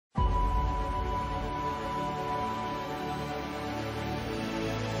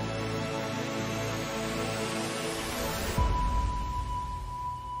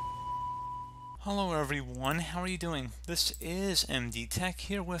Hello everyone, how are you doing? This is MD Tech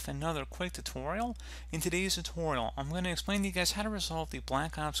here with another quick tutorial. In today's tutorial, I'm going to explain to you guys how to resolve the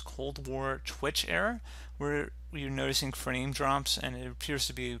Black Ops Cold War Twitch error where you're noticing frame drops and it appears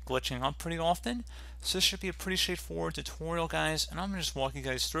to be glitching up pretty often. So this should be a pretty straightforward tutorial, guys, and I'm going to just walk you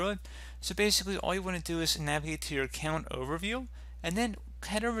guys through it. So basically all you want to do is navigate to your account overview and then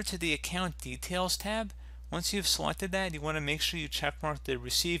head over to the account details tab. Once you've selected that, you want to make sure you checkmark the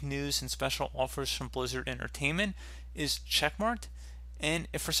receive news and special offers from Blizzard Entertainment is checkmarked. And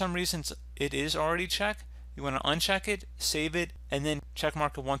if for some reason it is already checked, you want to uncheck it, save it, and then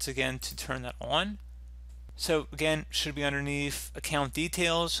checkmark it once again to turn that on. So again, should be underneath account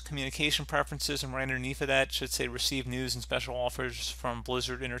details, communication preferences, and right underneath of that should say receive news and special offers from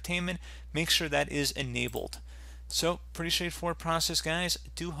Blizzard Entertainment. Make sure that is enabled. So pretty straightforward process, guys.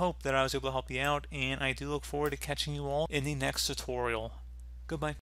 Do hope that I was able to help you out, and I do look forward to catching you all in the next tutorial. Goodbye.